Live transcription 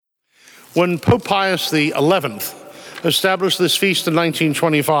When Pope Pius XI established this feast in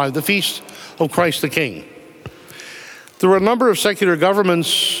 1925, the Feast of Christ the King, there were a number of secular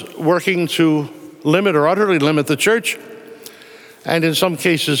governments working to limit or utterly limit the church, and in some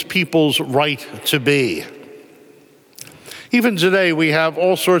cases, people's right to be. Even today, we have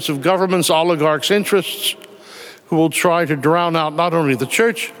all sorts of governments, oligarchs, interests, who will try to drown out not only the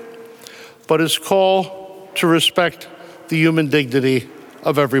church, but its call to respect the human dignity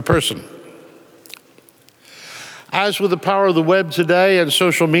of every person. As with the power of the web today and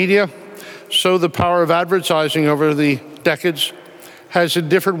social media, so the power of advertising over the decades has in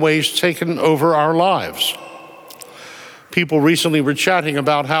different ways taken over our lives. People recently were chatting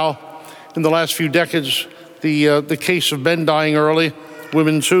about how in the last few decades, the case of men dying early,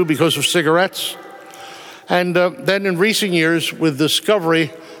 women too, because of cigarettes. And then in recent years, with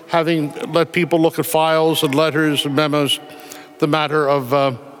Discovery having let people look at files and letters and memos, the matter of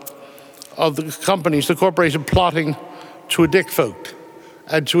the companies, the corporation plotting to addict folk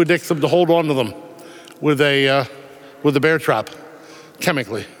and to addict them, to hold on to them with a bear trap,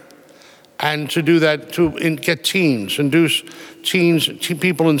 chemically. And to do that, to get teens, induce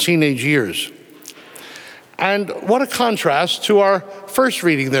people in teenage years. And what a contrast to our first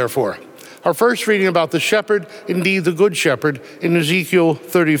reading, therefore. Our first reading about the shepherd, indeed the good shepherd, in Ezekiel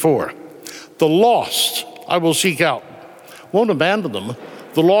 34. The lost I will seek out. Won't abandon them.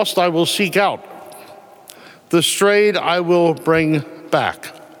 The lost I will seek out. The strayed I will bring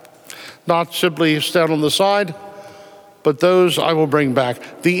back. Not simply stand on the side, but those I will bring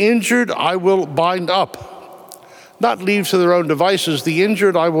back. The injured I will bind up. Not leave to their own devices. The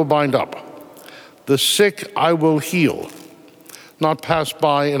injured I will bind up. The sick I will heal, not pass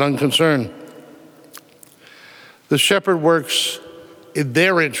by in unconcern. The shepherd works in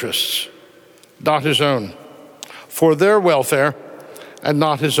their interests, not his own, for their welfare and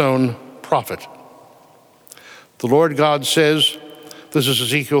not his own profit. The Lord God says, this is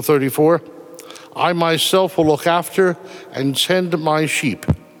Ezekiel 34, I myself will look after and tend my sheep.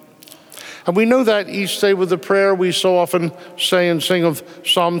 And we know that each day with the prayer we so often say and sing of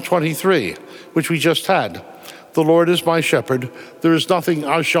Psalm 23, which we just had. The Lord is my shepherd, there is nothing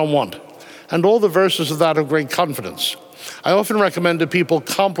I shall want. And all the verses of that have great confidence. I often recommend to people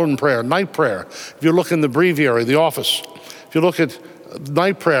compline prayer, night prayer. If you look in the breviary, the office, if you look at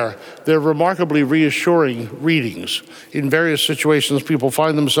night prayer, they're remarkably reassuring readings in various situations people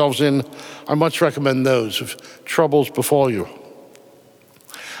find themselves in. I much recommend those if troubles befall you.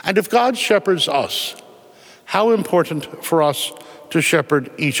 And if God shepherds us, how important for us to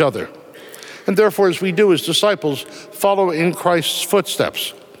shepherd each other. And therefore, as we do as disciples, follow in Christ's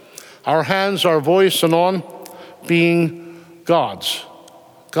footsteps. Our hands, our voice, and on being God's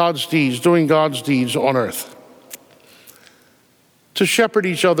deeds, doing God's deeds on earth. To shepherd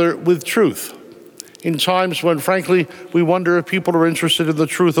each other with truth in times when, frankly, we wonder if people are interested in the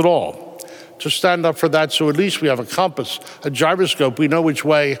truth at all. To stand up for that, so at least we have a compass, a gyroscope. We know which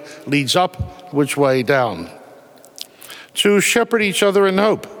way leads up, which way down. To shepherd each other in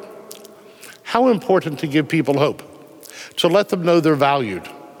hope. How important to give people hope. To let them know they're valued.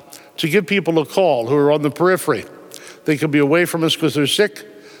 To give people a call who are on the periphery. They could be away from us because they're sick.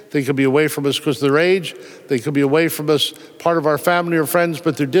 They could be away from us because of their age. They could be away from us, part of our family or friends,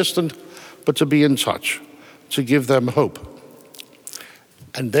 but they're distant. But to be in touch, to give them hope.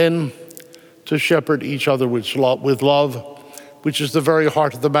 And then to shepherd each other with love, which is the very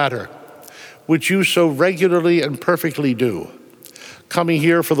heart of the matter, which you so regularly and perfectly do. Coming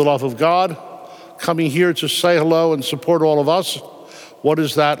here for the love of God, coming here to say hello and support all of us. What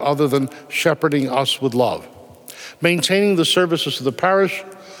is that other than shepherding us with love? Maintaining the services of the parish,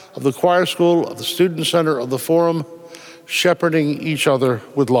 of the choir school, of the student center, of the forum, shepherding each other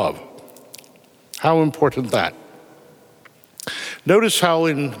with love. How important that. Notice how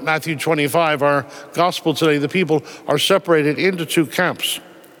in Matthew 25, our gospel today, the people are separated into two camps.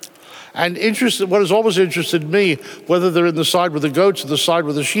 And what has always interested me, whether they're in the side with the goats or the side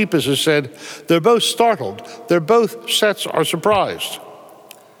with the sheep, as is said, they're both startled. Both sets are surprised.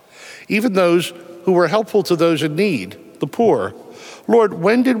 Even those who were helpful to those in need, the poor. Lord,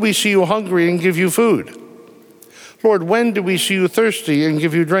 when did we see you hungry and give you food? Lord, when did we see you thirsty and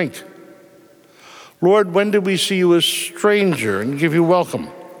give you drink? Lord, when did we see you a stranger and give you welcome?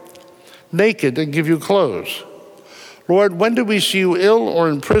 Naked and give you clothes? Lord, when did we see you ill or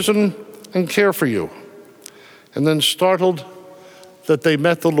in prison and care for you? And then startled that they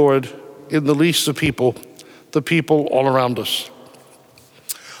met the Lord in the least of people, the people all around us.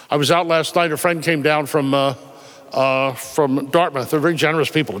 I was out last night. A friend came down from Dartmouth. They're very generous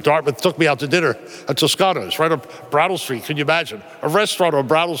people. Dartmouth took me out to dinner at Toscano's, right up Brattle Street. Can you imagine? A restaurant on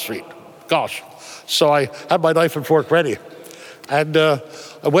Brattle Street. gosh. So I had my knife and fork ready. And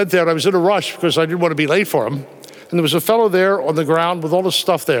I went there, and I was in a rush because I didn't want to be late for him. And there was a fellow there on the ground with all the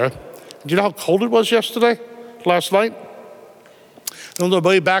stuff there. Do you know how cold it was last night? And on the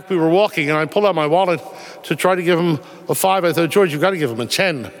way back, we were walking, and I pulled out my wallet to try to give him a 5. I thought, George, you've got to give him a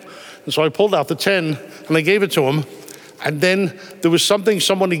 10. And so I pulled out the 10, and I gave it to him. And then there was something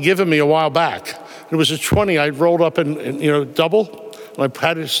someone had given me a while back. It was a 20 I'd rolled up in double, and I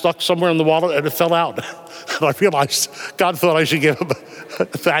had it stuck somewhere in the wallet, and it fell out. And I realized God thought I should give him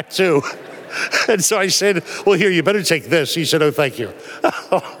that too. And so I said, well, here, you better take this. He said, oh, thank you.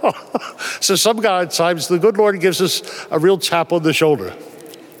 So sometimes the good Lord gives us a real tap on the shoulder.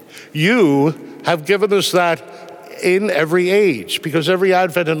 You have given us that in every age, because every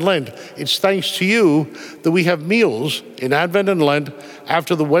Advent and Lent, it's thanks to you that we have meals in Advent and Lent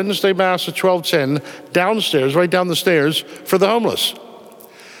after the Wednesday Mass at 12:10 downstairs, right down the stairs, for the homeless.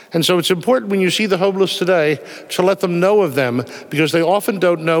 And so it's important when you see the homeless today to let them know of them, because they often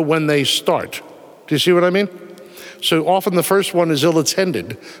don't know when they start. Do you see what I mean? So often the first one is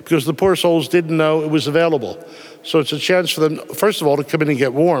ill-attended because the poor souls didn't know it was available. So it's a chance for them, first of all, to come in and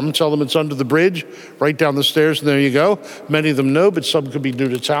get warm. Tell them it's under the bridge, right down the stairs, and there you go. Many of them know, but some could be new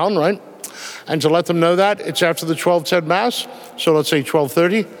to town, right? And to let them know that it's after the 12:10 Mass, so let's say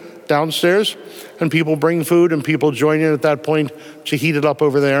 12:30, downstairs, and people bring food and people join in at that point to heat it up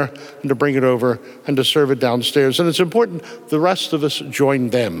over there and to bring it over and to serve it downstairs. And it's important the rest of us join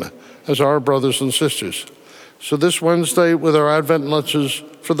them as our brothers and sisters. So this Wednesday with our Advent lunches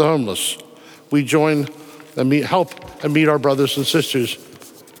for the homeless, we join and help and meet our brothers and sisters.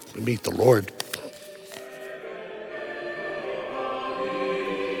 We meet the Lord.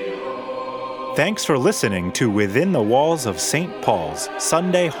 Thanks for listening to Within the Walls of St. Paul's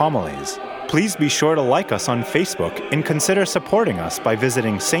Sunday Homilies. Please be sure to like us on Facebook and consider supporting us by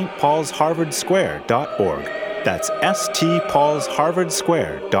visiting stpaulsharvardsquare.org. That's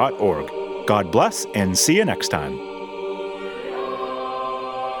stpaulsharvardsquare.org. God bless and see you next time.